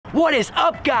What is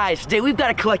up, guys? Today we've got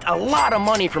to collect a lot of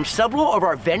money from several of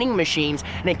our vending machines,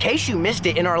 and in case you missed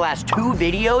it, in our last 2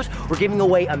 videos, we're giving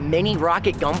away a mini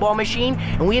rocket gumball machine,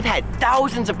 and we have had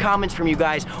thousands of comments from you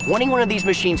guys wanting one of these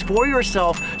machines for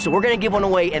yourself, so we're gonna give one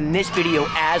away in this video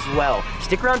as well.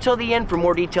 Stick around till the end for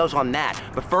more details on that.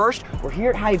 But first, we're here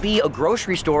at Hy-Vee, a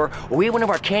grocery store, where we have one of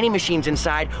our candy machines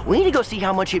inside. We need to go see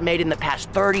how much it made in the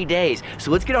past 30 days.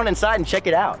 So let's get on inside and check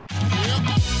it out.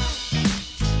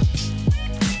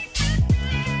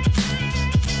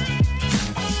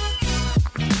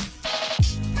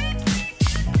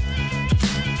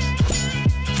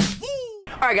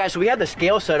 All right, guys, so we have the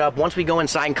scale set up. Once we go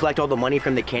inside and collect all the money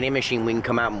from the candy machine, we can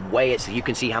come out and weigh it so you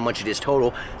can see how much it is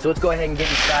total. So let's go ahead and get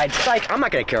inside. Psych, I'm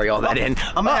not gonna carry all that in.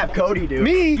 I'm gonna have Cody do it.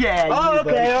 Me? Yeah, oh,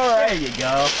 okay, all right. There you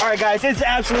go. All right, guys, it's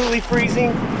absolutely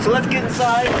freezing. So let's get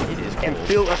inside and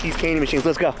fill up these candy machines.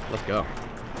 Let's go. Let's go.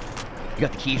 You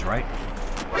got the keys, right?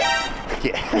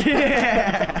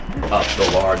 Yeah. Up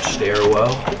the large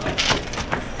stairwell.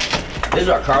 This is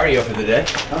our cardio for the day.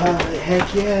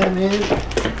 Heck yeah, man.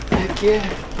 Heck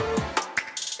yeah.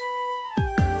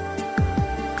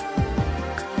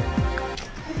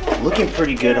 Looking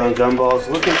pretty good on gumballs,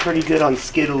 looking pretty good on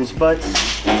Skittles, but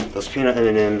those peanut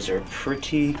M&Ms are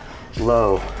pretty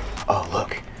low. Oh,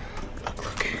 look.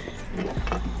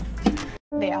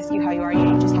 They ask you how you are,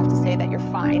 you just have to say that you're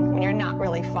fine when you're not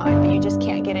really fine, but you just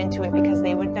can't get into it because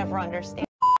they would never understand.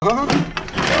 Huh?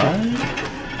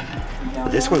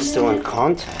 What? This one's still in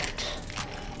contact.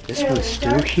 This one's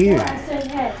still here.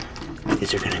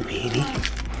 Is there gonna be any?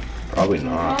 Probably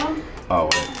not. Oh,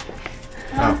 wait.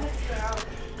 Oh.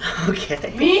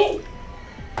 Okay. Me?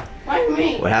 Why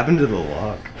me? What happened to the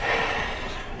lock?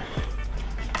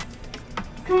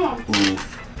 Come on.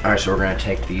 Oof. All right, so we're gonna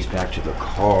take these back to the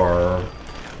car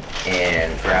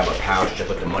and grab a pouch to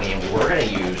put the money in. We're gonna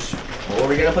use, what were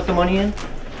we gonna put the money in?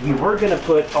 We were gonna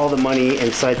put all the money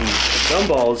inside these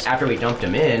gumballs After we dumped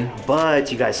them in.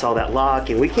 but you guys saw that lock,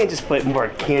 and we can't just put more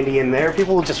candy in there.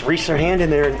 People will just reach their hand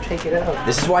in there and take it out.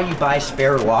 This is why you buy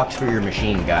spare locks for your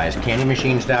machine, guys.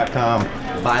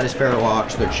 Candymachines.com. Buy the spare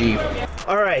locks, they're cheap.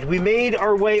 All right, we made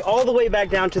our way all the way back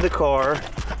down to the car.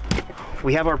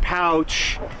 We have our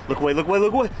pouch. Look away, look away,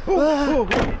 look away.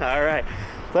 All right,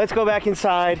 let's go back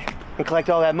inside and collect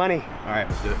all that money. All right,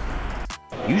 let's do it.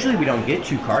 Usually we don't get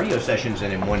 2 cardio sessions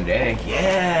in one day.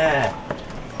 Yeah,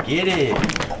 get it.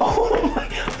 Oh my,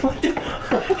 what the?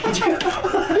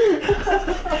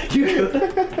 You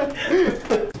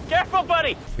good? Careful,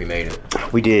 buddy. We made it.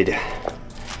 We did.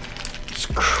 Let's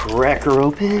crack her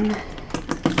open.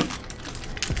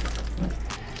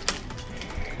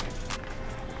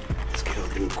 Let's get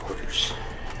open the quarters.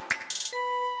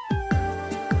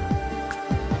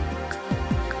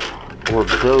 Or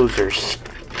those are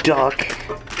stuck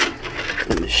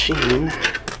in the machine.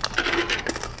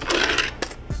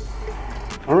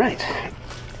 All right.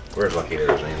 We're lucky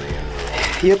there's anything in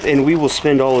there. Yep, and we will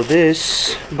spend all of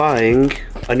this buying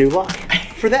a new lock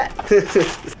for that.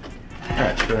 All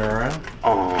right, spin her around.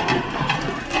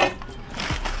 Aww.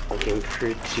 Looking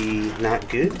pretty not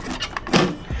good.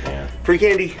 Yeah. Free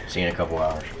candy. See you in a couple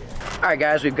hours. All right,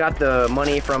 guys, we've got the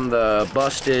money from the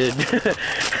busted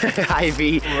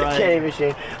Hy-Vee candy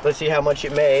machine. Let's see how much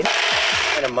it made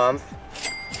in a month.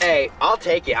 Hey, I'll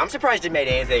take it. I'm surprised it made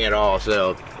anything at all,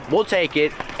 so we'll take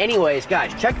it. Anyways,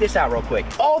 guys, check this out real quick.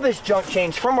 All this junk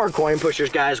change from our coin pushers,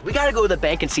 guys, we gotta go to the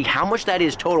bank and see how much that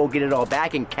is total, get it all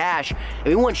back in cash, and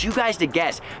we want you guys to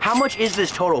guess, how much is this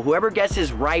total? Whoever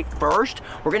guesses right first,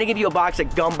 we're gonna give you a box of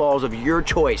gumballs of your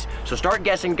choice. So start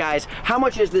guessing, guys. How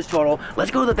much is this total?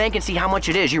 Let's go to the bank and see how much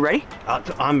it is. You ready?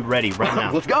 I'm ready right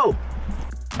now. Let's go.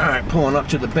 All right, pulling up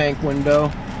to the bank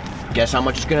window. Guess how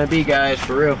much it's gonna be, guys,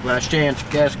 for real. Last chance.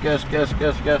 Guess, guess, guess,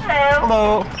 guess, guess.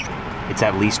 Hello. It's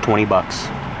at least 20 bucks.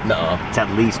 No. It's at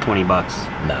least 20 bucks.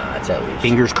 Nah, it's at least.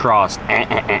 Fingers crossed.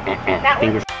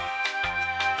 Fingers.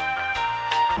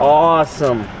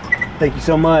 Awesome. Thank you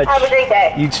so much. Have a great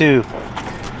day. You too.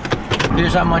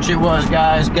 Here's how much it was,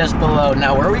 guys. Guess below.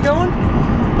 Now, where are we going?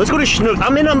 Let's go to Schnucks.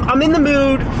 I'm in the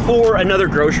mood for another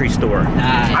grocery store.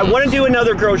 Nice. I want to do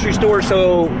another grocery store,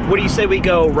 so what do you say we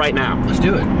go right now? Let's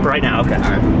do it. Right now, okay. All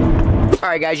right. All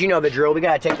right, guys, you know the drill. We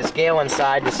gotta take the scale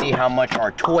inside to see how much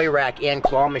our toy rack and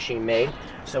claw machine made.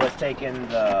 So let's take in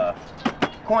the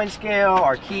coin scale,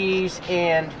 our keys,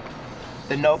 and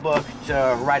the notebook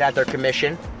to write out their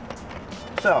commission.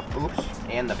 So, oops,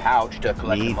 and the pouch to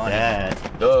collect the money.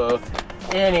 That. Duh.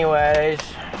 Anyways,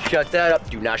 shut that up.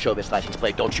 Do not show this license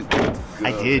plate, don't you?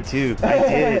 I did too. I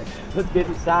did. Let's get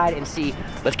inside and see.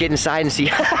 Let's get inside and see.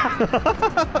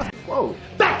 Whoa.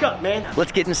 Back back up, man.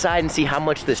 Let's get inside and see how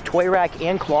much this toy rack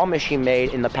and claw machine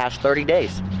made in the past 30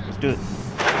 days. Let's do it.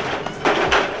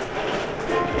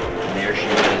 And there she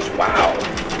is. Wow.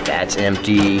 That's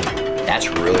empty. That's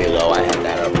really low. I had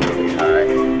that up really high.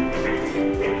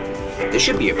 This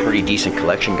should be a pretty decent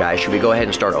collection, guys. Should we go ahead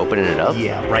and start opening it up?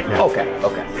 Yeah, right now. Okay,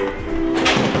 okay.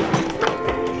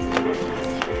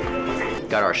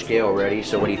 Got our scale ready,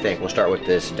 so what do you think? We'll start with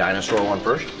this dinosaur one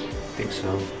first? I think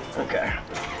so. Okay.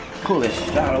 Pull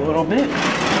this out a little bit.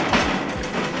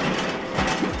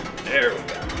 There we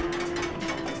go.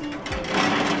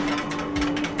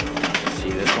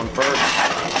 See this one first?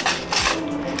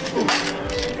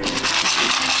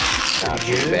 Not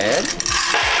too bad.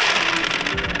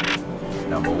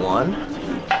 Number one.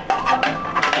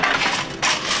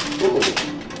 Ooh.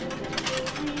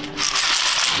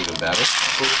 Even better.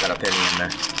 Ooh, got a penny in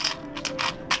there.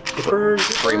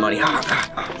 Free money.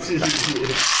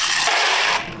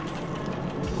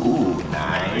 Ooh,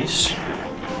 nice.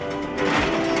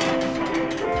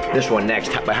 This one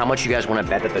next. But how much you guys want to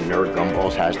bet that the Nerd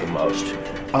Gumballs has the most?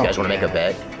 You guys want to make a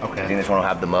bet? Okay. You think this one will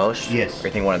have the most? Yes. Or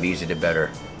you think one of these did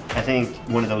better? I think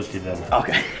one of those did better.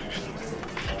 Okay.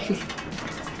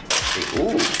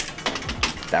 Ooh,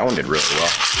 that one did really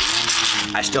well.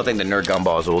 I still think the Nerd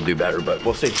Gumballs will do better, but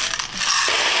we'll see.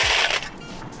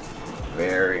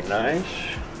 Very nice.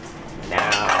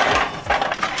 Now,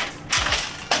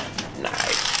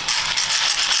 nice.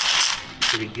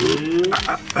 Pretty good.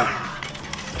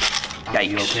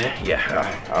 Yikes. Okay? Yeah,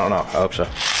 I don't know. I hope so.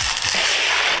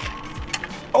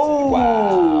 Oh!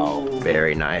 Wow.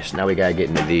 Very nice. Now we gotta get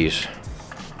into these.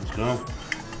 Let's go.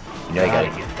 You know you gotta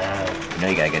get that. You know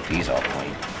you gotta get these all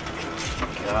clean.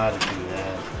 Gotta do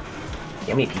that.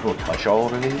 How many people touch all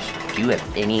over these? Do you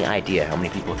have any idea how many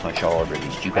people touch all over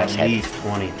these? Do you guys At have least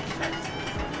 20.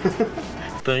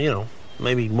 But you know,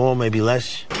 maybe more, maybe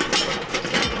less.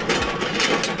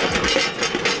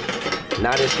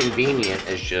 Not as convenient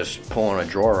as just pulling a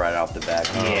drawer right out the back.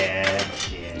 Huh?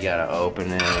 Yeah. You gotta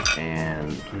open it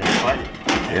and. What?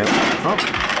 Yep. Oh.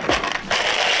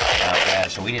 Yeah,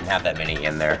 so we didn't have that many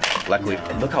in there. Luckily,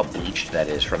 and look how bleached that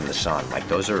is from the sun. Like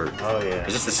those are. Oh yeah.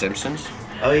 Is this The Simpsons?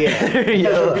 Oh yeah. There you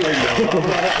go.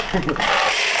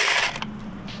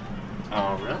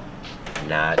 All right.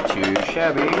 Not too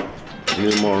shabby.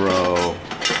 Numero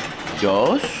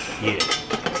dos. Yeah.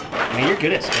 I mean, you're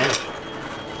good at Spanish.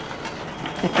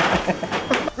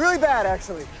 Really bad,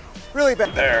 actually. Really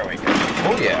bad. There we go.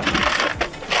 Oh yeah.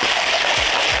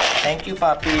 Thank you,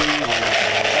 Poppy.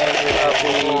 Thank you,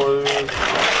 Poppy.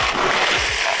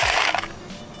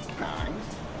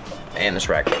 Man, this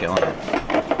rack is killing it.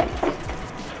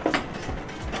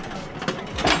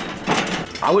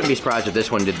 I wouldn't be surprised if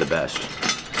this one did the best.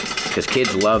 Because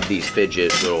kids love these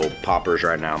fidget little poppers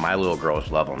right now. My little girls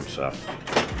love them, so.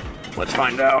 Let's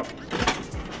find out.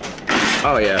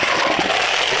 Oh yeah.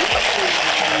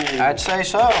 I'd say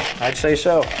so. I'd say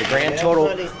so. The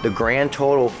grand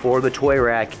total for the toy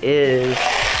rack is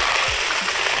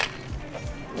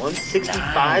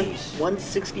 165. Nice.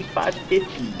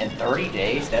 165.50. in 30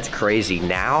 days. That's crazy.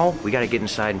 Now we got to get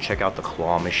inside and check out the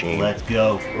claw machine. Let's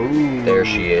go. Ooh. There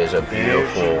she is, a There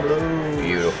she beautiful, goes.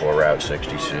 beautiful Route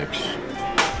 66.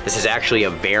 This is actually a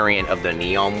variant of the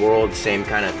Neon World, same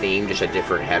kind of theme, just a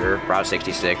different header. Route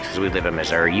 66, because we live in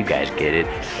Missouri, you guys get it.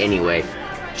 Anyway,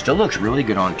 still looks really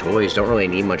good on toys. Don't really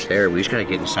need much there. We just gotta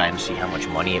get inside and see how much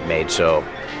money it made. So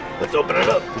let's open it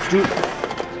up. Let's do it.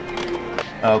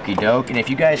 Okie doke. And if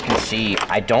you guys can see,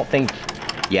 I don't think,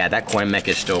 yeah, that coin mech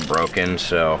is still broken.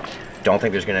 So don't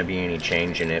think there's gonna be any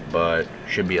change in it, but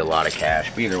should be a lot of cash.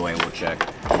 But either way, we'll check.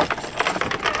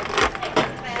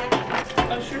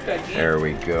 There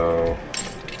we go.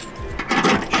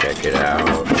 Check it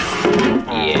out.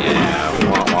 Yeah.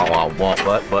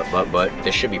 But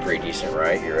this should be pretty decent,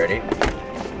 right? You ready?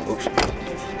 Oops.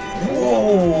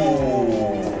 Whoa.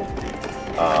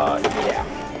 Yeah.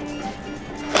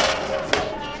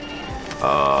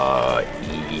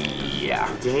 Yeah.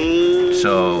 Dang.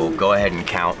 So go ahead and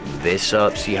count this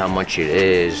up, see how much it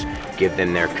is, give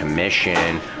them their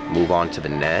commission, move on to the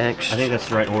next. I think that's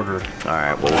the right order. All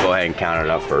right, well, we'll go ahead and count it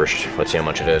up first. Let's see how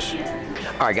much it is.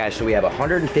 All right, guys, so we have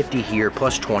 150 here,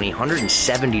 plus 20,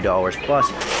 $170,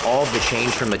 plus all of the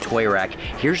change from the toy rack.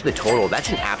 Here's the total. That's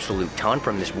an absolute ton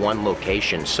from this one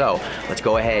location. So let's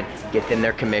go ahead, get them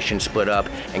their commission split up,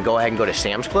 and go ahead and go to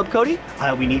Sam's Club, Cody?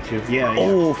 We need to. Yeah.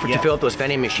 Oh, to fill up those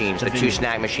vending machines, the 2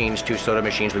 snack machines, 2 soda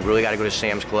machines. We really got to go to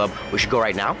Sam's Club. We should go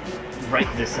right now. Right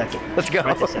this second. Let's go.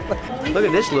 Right this second. Look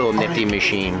at this little nifty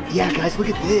machine. Yeah, guys, look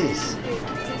at this.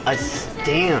 A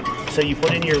stamp. So you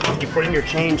put in your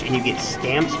change and you get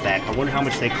stamps back. I wonder how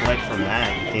much they collect from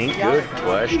that. You think? Good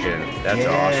question. That's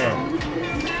awesome.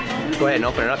 Go ahead and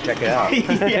open it up. Check it out.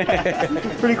 Yeah,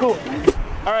 pretty cool.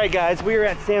 All right, guys, we are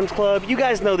at Sam's Club. You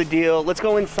guys know the deal. Let's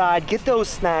go inside, get those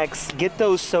snacks, get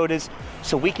those sodas,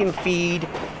 so we can feed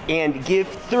and give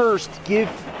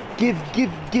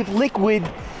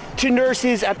liquid to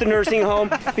nurses at the nursing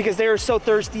home because they are so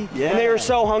thirsty and they are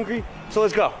so hungry. So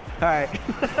let's go. All right.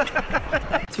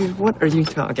 Dude, what are you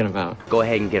talking about? Go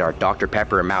ahead and get our Dr.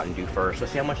 Pepper and Mountain Dew first.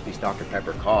 Let's see how much these Dr.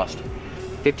 Pepper cost.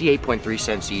 58.3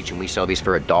 cents each, and we sell these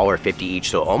for $1.50 each,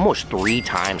 so almost 3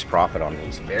 times profit on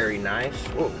these. Very nice.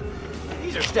 Whoa.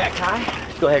 These are stacked high.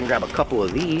 Let's go ahead and grab a couple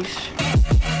of these.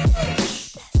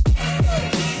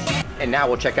 And now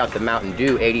we'll check out the Mountain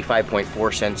Dew,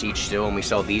 85.4 cents each still, and we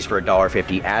sell these for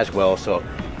 $1.50 as well, so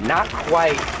not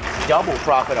quite double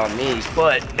profit on these,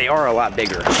 but they are a lot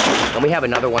bigger. And we have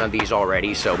another one of these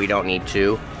already, so we don't need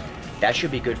 2. That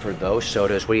should be good for those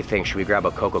sodas. What do you think? Should we grab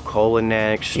a Coca-Cola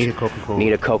next? Need a Coca-Cola.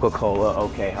 Need a Coca-Cola.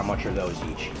 Okay, how much are those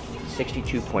each?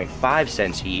 62.5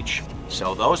 cents each.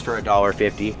 Sell those for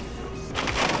 $1.50.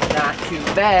 Not too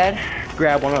bad.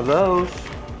 Grab one of those.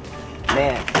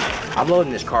 Man, I'm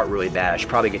loading this cart really bad. I should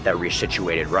probably get that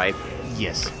resituated, right?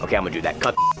 Yes. Okay, I'm gonna do that.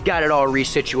 Got it all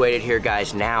resituated here,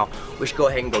 guys. Now, we should go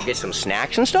ahead and go get some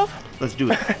snacks and stuff. Let's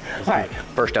do it. All right,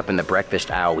 first up in the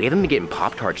breakfast aisle, we haven't been getting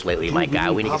Pop-Tarts lately, Dude, my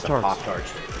guy. We need to get some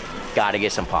Pop-Tarts. Pop-Tarts. Gotta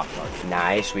get some Pop-Tarts.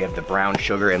 Nice, we have the brown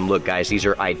sugar, and look guys, these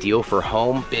are ideal for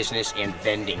home, business, and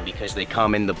vending because they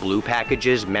come in the blue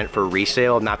packages meant for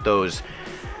resale, not those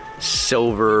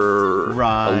silver,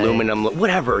 aluminum,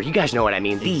 whatever. You guys know what I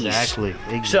mean, these. Exactly.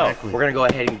 So, we're gonna go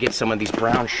ahead and get some of these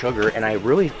brown sugar, and I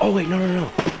really, oh wait,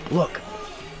 no. Look.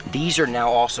 These are now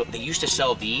also, they used to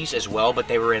sell these as well, but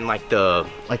they were in like the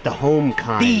home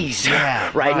kind. These,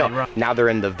 yeah, right? Now they're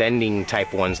in the vending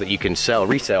type ones that you can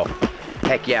resell.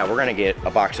 Heck yeah, we're gonna get a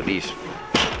box of these.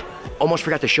 Almost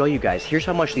forgot to show you guys. Here's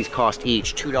how much these cost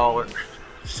each, $2.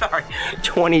 Sorry,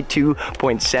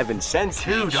 22.7 cents.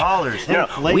 $2.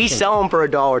 No, we sell them for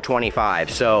 $1.25,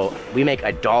 so we make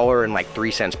 $1 and like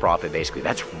 3 cents profit basically.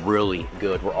 That's really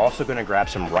good. We're also gonna grab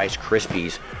some Rice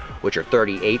Krispies, which are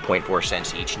 38.4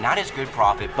 cents each. Not as good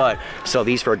profit, but sell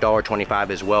these for $1.25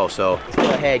 as well. So let's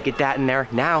go ahead, get that in there.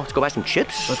 Now let's go buy some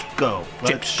chips. Let's go.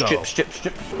 Chips.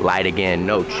 Light again,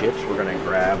 no chips. We're gonna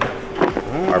grab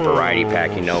our variety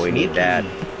pack. You know we need that.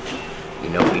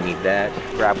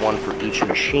 Grab one for each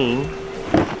machine.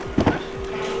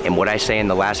 And what I say in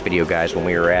the last video, guys, when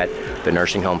we were at the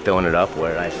nursing home filling it up, what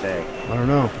did I say? I don't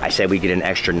know. I said we get an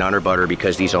extra Nutter Butter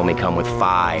because these only come with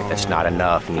 5. That's not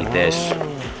enough. Need this.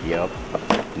 Yep.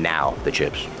 Now, the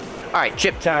chips. All right,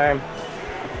 chip time.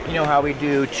 You know how we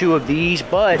do 2 of these,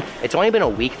 but it's only been a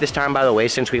week this time, by the way,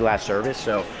 since we last serviced,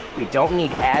 so we don't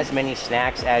need as many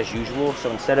snacks as usual. So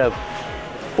instead of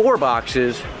 4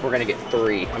 boxes, we're gonna get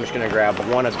 3. I'm just gonna grab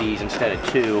one of these instead of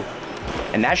 2.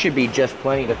 And that should be just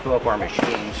plenty to fill up our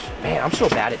machines. Man, I'm so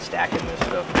bad at stacking this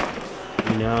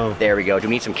stuff. No. There we go. Do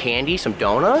we need some candy, some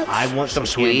donuts? I want some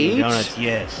sweets. donuts,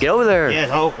 yes. Get over there. Yes,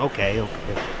 oh, okay.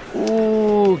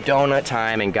 Ooh, donut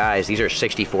time. And guys, these are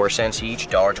 64 cents each,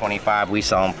 $1.25 we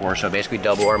sell them for. So basically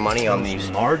double our money on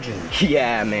these. Margins.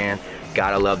 Yeah, man.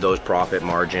 Gotta love those profit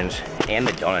margins. And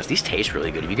the donuts. These taste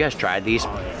really good. Have you guys tried these?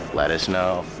 Let us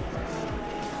know.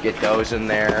 Get those in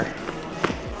there.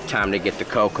 Time to get the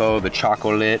cocoa, the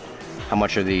chocolate. How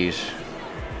much are these?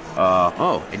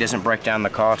 Oh, it doesn't break down the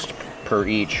cost per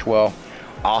each. Well,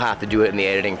 I'll have to do it in the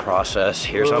editing process.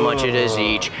 Here's how much it is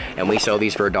each, and we sell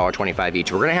these for $1.25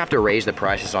 each. We're gonna have to raise the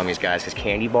prices on these guys because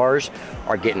candy bars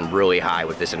are getting really high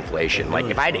with this inflation. Like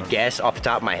if I had to guess off the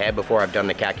top of my head before I've done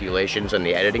the calculations and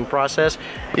the editing process,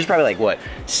 it's probably like what,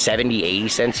 70, 80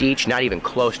 cents each? Not even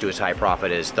close to as high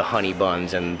profit as the honey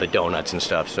buns and the donuts and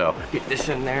stuff. So get this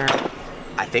in there.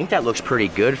 I think that looks pretty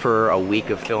good for a week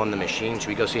of filling the machine. Should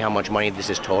we go see how much money this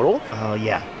is total?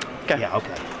 Yeah. Okay. Yeah,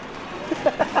 okay.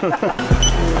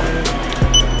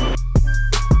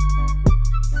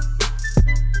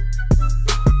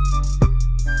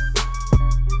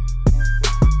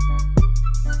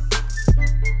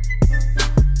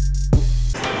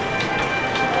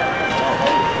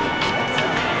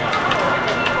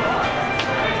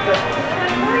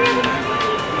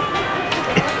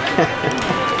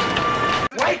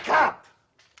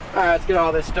 All right, let's get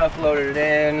all this stuff loaded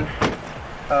in.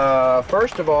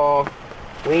 First of all,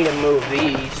 we need to move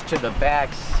these to the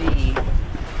back seat.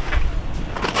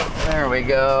 There we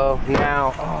go.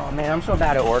 Now, oh man, I'm so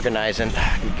bad at organizing.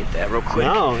 Let me get that real quick.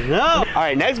 No. All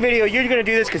right, next video, you're gonna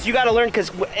do this because you gotta learn.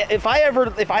 Because if I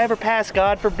ever pass,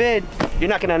 God forbid, You're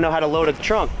not gonna know how to load a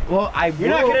trunk. Well, You're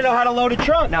not gonna know how to load a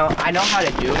trunk. No, I know how to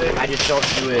do it. I just don't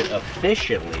do it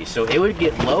efficiently. So it would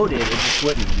get loaded. It just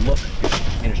wouldn't look good.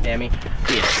 You understand me?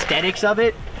 The aesthetics of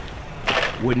it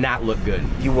would not look good.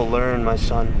 You will learn, my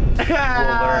son. You will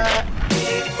learn.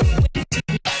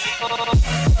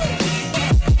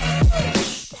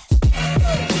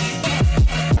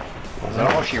 Is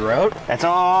that all she wrote? That's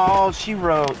all she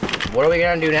wrote. What are we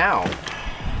gonna do now?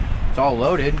 It's all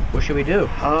loaded. What should we do?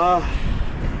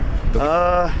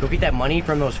 Go get that money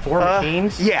from those 4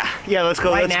 machines? Yeah, let's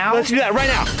go. Right now? Let's do that right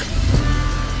now.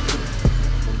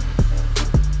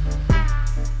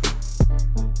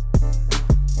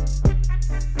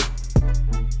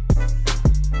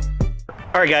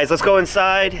 All right, guys, let's go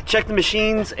inside, check the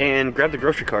machines, and grab the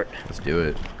grocery cart. Let's do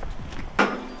it.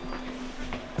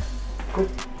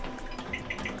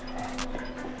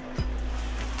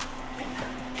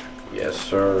 Yes,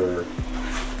 sir.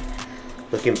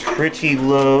 Looking pretty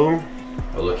low.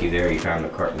 Oh, looky there, you found the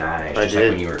cart. Nice. I Just did.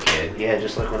 like when you were a kid. Yeah,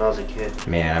 just like when I was a kid.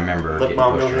 Man, I remember Look, getting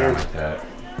Mom, pushed no around hands. like that.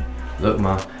 Look,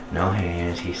 Ma, no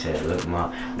hands. He said, look, Ma,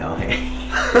 no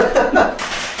hands.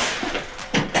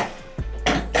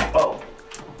 Oh.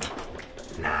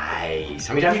 Nice.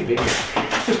 How many times have you been here?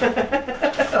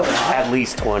 At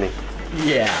least 20.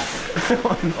 Yeah.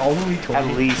 Only 20. At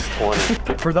least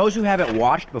 20. For those who haven't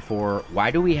watched before,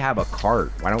 why do we have a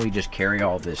cart? Why don't we just carry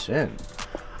all this in?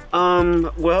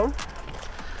 Well,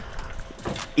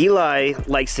 Eli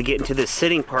likes to get into this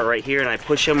sitting part right here, and I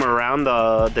push him around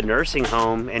the nursing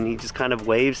home, and he just kind of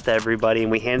waves to everybody,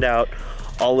 and we hand out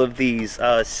all of these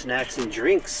snacks and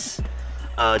drinks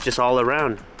just all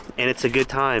around, and it's a good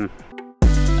time.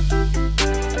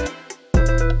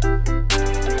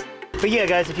 But yeah,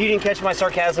 guys, if you didn't catch my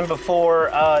sarcasm before,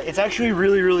 it's actually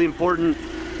really important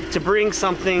to bring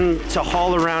something to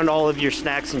haul around all of your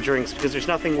snacks and drinks, because there's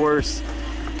nothing worse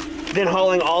than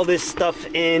hauling all this stuff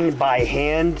in by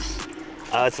hand.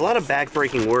 It's a lot of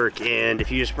back-breaking work, and if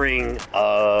you just bring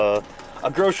a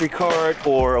grocery cart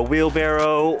or a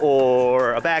wheelbarrow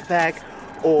or a backpack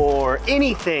or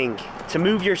anything to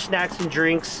move your snacks and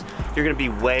drinks, you're gonna be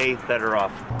way better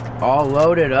off. All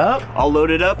loaded up? All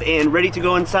loaded up and ready to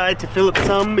go inside to fill up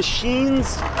some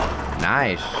machines.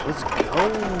 Nice. Let's go.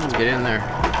 Let's get in there.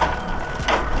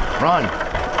 Run.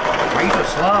 Why are you so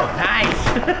slow? Nice.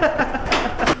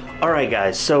 All right,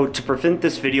 guys, so to prevent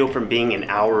this video from being an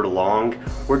hour long,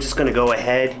 we're just gonna go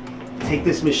ahead, take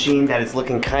this machine that is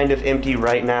looking kind of empty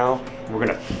right now, and we're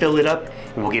gonna fill it up,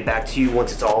 and we'll get back to you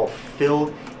once it's all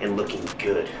filled and looking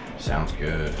good. Sounds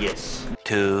good. Yes.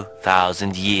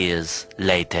 2,000 years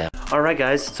later. All right,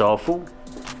 guys, it's all full.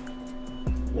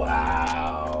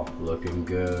 Wow, looking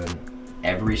good.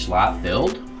 Every slot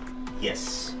filled?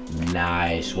 Yes.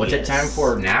 Nice. What's it Yes. time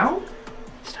for now?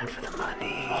 It's time for the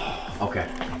money. Okay.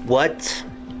 What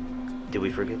did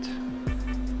we forget?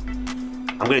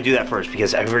 I'm gonna do that first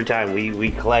because every time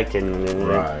we collect and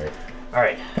Right. All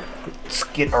right, let's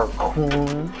get our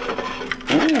coin.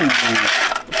 Ooh,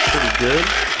 pretty good.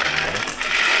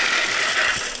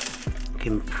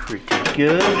 Looking pretty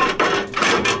good.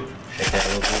 Shake that a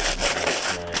little bit.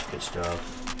 Nice, good stuff.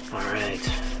 All right.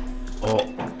 Oh,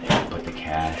 put the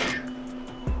cash.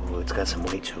 Oh, it's got some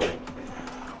weight to it.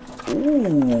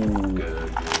 Ooh.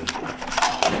 Good.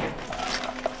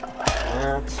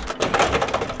 That.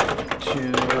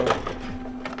 Two.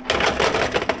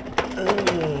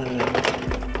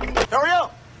 Hurry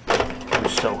up! I'm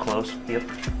so close. Yep.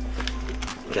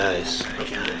 Guys.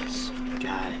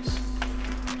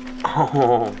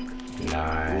 Oh,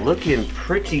 Nice. looking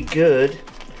pretty good.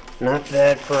 Not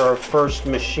bad for our first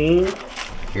machine.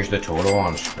 Here's the total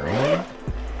on screen.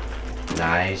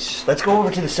 Nice. Let's go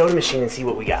over to the soda machine and see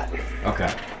what we got.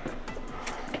 Okay.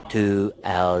 2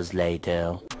 hours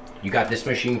later. You got this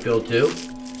machine filled too?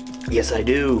 Yes, I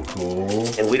do. Cool.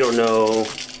 And we don't know.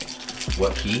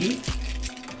 What key?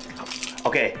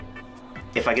 Okay,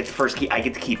 if I get the first key, I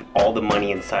get to keep all the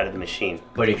money inside of the machine.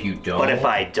 But if you don't. But if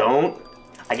I don't,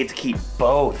 I get to keep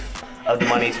both of the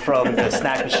monies from the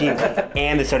snack machine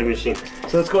and the soda machine.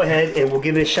 So let's go ahead and we'll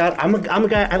give it a shot. I'm a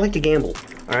guy, I like to gamble,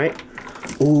 all right?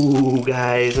 Ooh,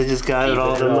 guys, I just got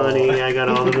all the money. I got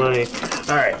all the money.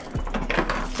 All right,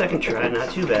 second try, not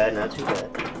too bad, not too bad.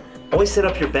 Always set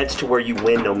up your bets to where you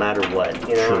win no matter what,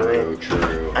 you know what I mean?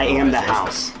 True. I am the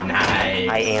house. Nice.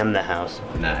 I am the house.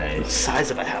 The Nice. size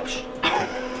of a house.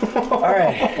 All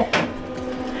right,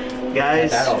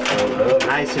 guys, That'll fill up.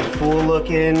 nice and full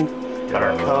looking. Got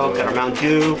our Coke, got our Mountain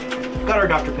Dew, got our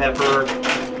Dr. Pepper.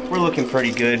 We're looking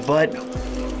pretty good, but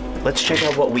let's check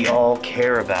out what we all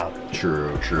care about.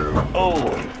 True. Oh,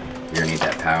 You're gonna need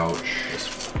that pouch.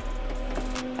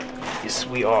 yes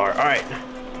we are. All right,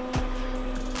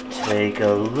 Take a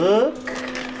look.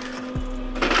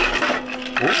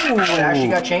 Ooh, it actually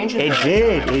got changed in It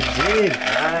there. did, it did.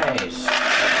 Nice.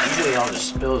 Usually it all just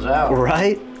spills out.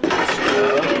 Right?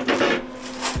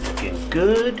 Looking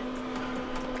good.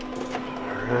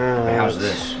 Hey, how's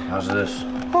this? How's this?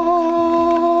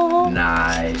 Oh,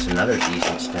 Nice. Another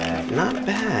decent stack. not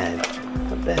bad.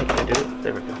 Not bad. Can I do it?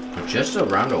 There we go. Just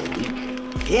around a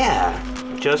week. Yeah.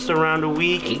 Just around a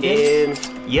week. 8 days?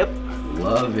 And yep.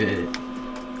 Love it.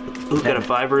 Ooh, got a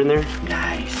fiber in there.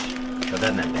 Nice. Put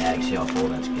that in that bag. See how full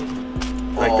that's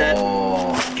getting. Like that?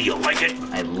 Oh, Feel like it?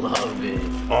 I love it.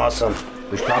 Awesome.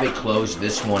 We should probably close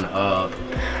this one up,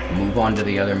 move on to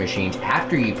the other machines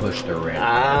after you push the rim.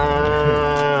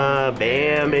 Ah,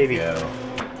 bam, baby. Go.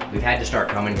 We've had to start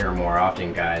coming here more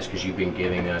often, guys, because you've been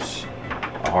giving us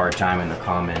a hard time in the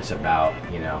comments about,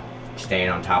 you know, staying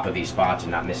on top of these spots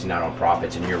and not missing out on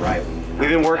profits. And you're right. We've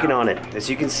been working on it. As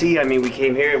you can see, I mean, we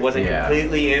came here, it wasn't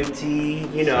completely empty,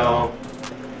 you know.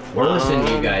 We're listening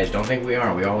to you guys. Don't think we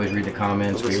aren't. We always read the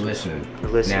comments. We're listening. We're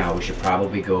listening. Now, we should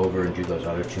probably go over and do those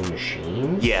other 2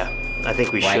 machines. Yeah, I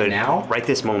think we should. Right now? Right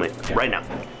this moment. Okay. Right now.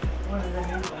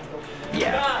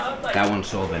 Yeah. That one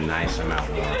sold a nice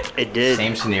amount more. It did.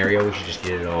 Same scenario. We should just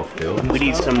get it all filled. We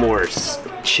need some more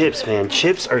chips, man.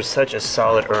 Chips are such a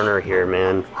solid earner here,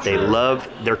 man. They love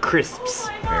their crisps,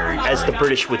 Very as the true.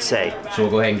 British would say. So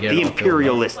we'll go ahead and get The it all filled up.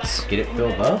 imperialists. Get it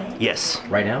filled up? Yes.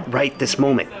 Right now? Right this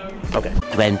moment. Okay.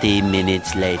 20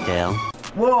 minutes later.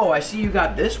 Whoa, I see you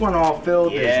got this one all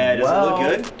filled Yeah, as does well. it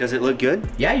look good? Does it look good?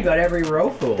 Yeah, you got every row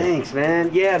full. Thanks, man.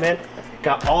 Yeah, man.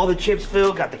 Got all the chips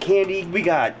filled, got the candy, we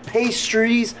got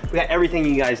pastries, we got everything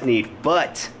you guys need,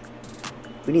 but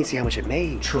we need to see how much it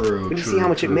made. True, We need to see how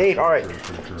much it made. All right,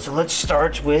 so let's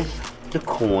start with the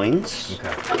coins.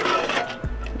 Okay.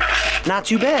 Not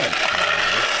too bad.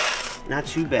 Not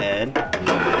too bad.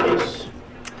 Nice.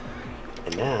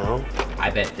 And now, I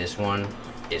bet this one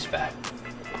is fat.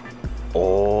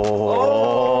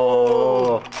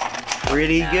 oh,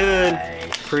 pretty good.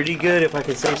 Nice. Pretty good if I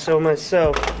can say so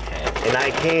myself. Okay. And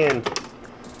I can.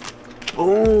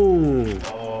 Boom.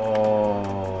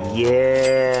 Oh.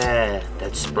 Yeah,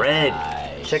 that spread.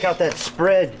 Nice. Check out that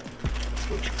spread.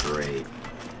 Looks great.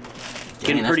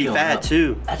 Getting Dang, pretty that's fat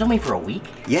filling up. too. That's only for a week?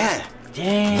 Yeah.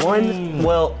 Dang.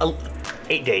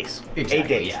 8 days. Exactly, 8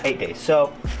 days. yeah. 8 days.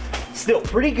 So, still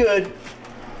pretty good.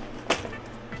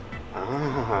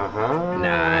 Uh-huh.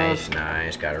 Nice,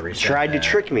 nice. Gotta reset Tried to that.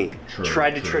 trick me. True,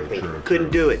 Tried to true, trick me. true,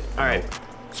 Couldn't true. do it. All right.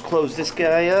 Let's close this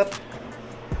guy up.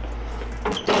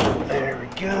 There we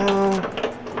go.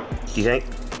 Do you think?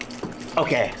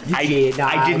 Okay. I did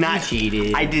not you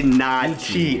cheated. I did not You cheat.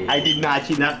 cheated. I did not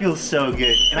cheat. That feels so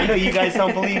good. And I know you guys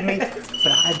don't believe me, but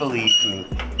I believe me.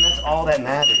 And that's all that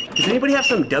matters. Does anybody have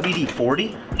some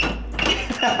WD-40?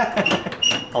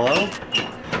 Hello?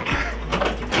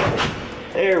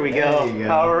 There we go. There you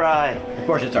go. All right. Of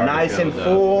course, it's already Nice and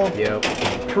filled up. full. Yep.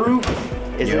 Proof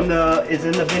is Yep. in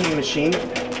the vending machine.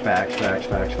 Facts, facts,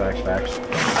 facts, facts, facts.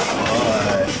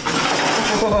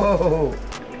 Whoa.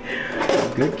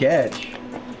 Good catch.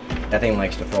 That thing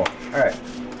likes to fall. All right.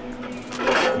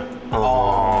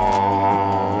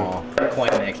 Oh. Coin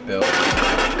next bill.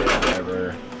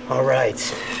 Whatever. All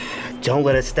right. Don't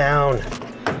let us down.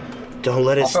 Don't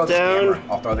let us down.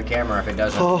 I'll throw the camera if it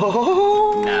doesn't.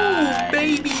 Oh, Nice.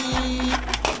 baby.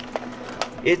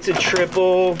 It's a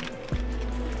triple.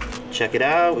 Check it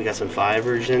out. We got some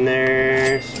fibers in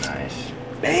there. Nice.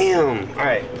 Bam. All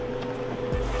right.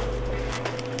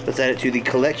 Let's add it to the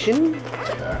collection.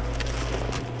 Okay.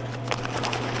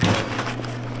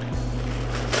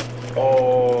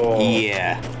 Oh.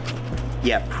 Yeah.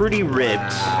 Yeah, pretty ripped.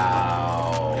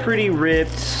 Wow. Pretty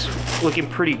ripped. Looking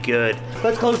pretty good.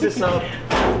 Let's close this up.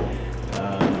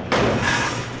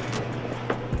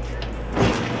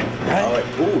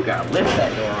 Ooh, gotta lift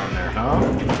that door on there,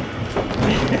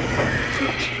 huh?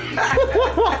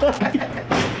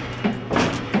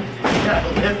 Gotta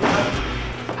lift up.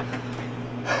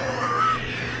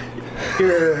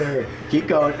 Here, keep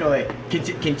going. No, wait.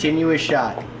 Continuous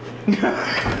shot.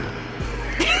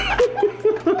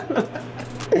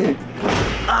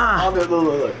 Ah! Oh,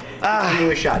 look.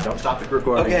 Continuous shot. Don't stop the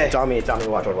recording. Okay. It's on me.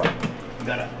 Watch.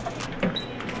 Gotta.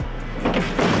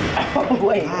 Oh,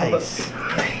 wait. Nice.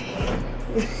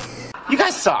 You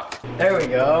guys suck. There we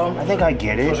go. I think I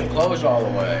get It it. wasn't closed all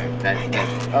the way. That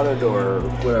other door,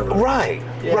 whatever. Right.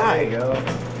 Yeah, right. There you go.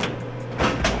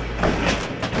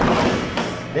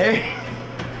 There.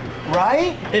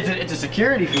 Right? It's a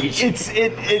security feature.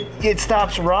 It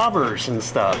stops robbers and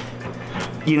stuff.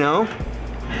 You know?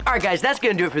 All right, guys, that's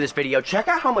gonna do it for this video. Check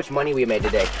out how much money we made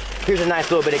today. Here's a nice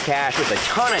little bit of cash with a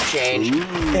ton of change,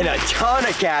 and a ton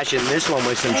of cash in this one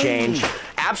with some change.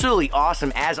 Absolutely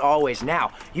awesome as always.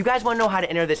 Now, you guys wanna know how to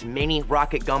enter this mini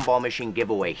rocket gumball machine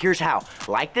giveaway. Here's how.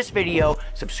 Like this video,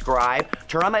 subscribe,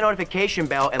 turn on that notification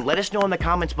bell, and let us know in the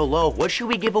comments below, what should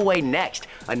we give away next?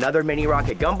 Another mini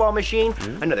rocket gumball machine,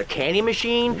 another candy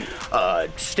machine, a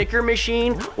sticker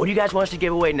machine? What do you guys want us to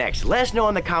give away next? Let us know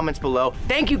in the comments below.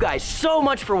 Thank you guys so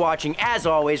much for watching. As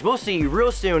always, we'll see you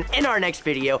real soon in our next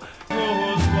video.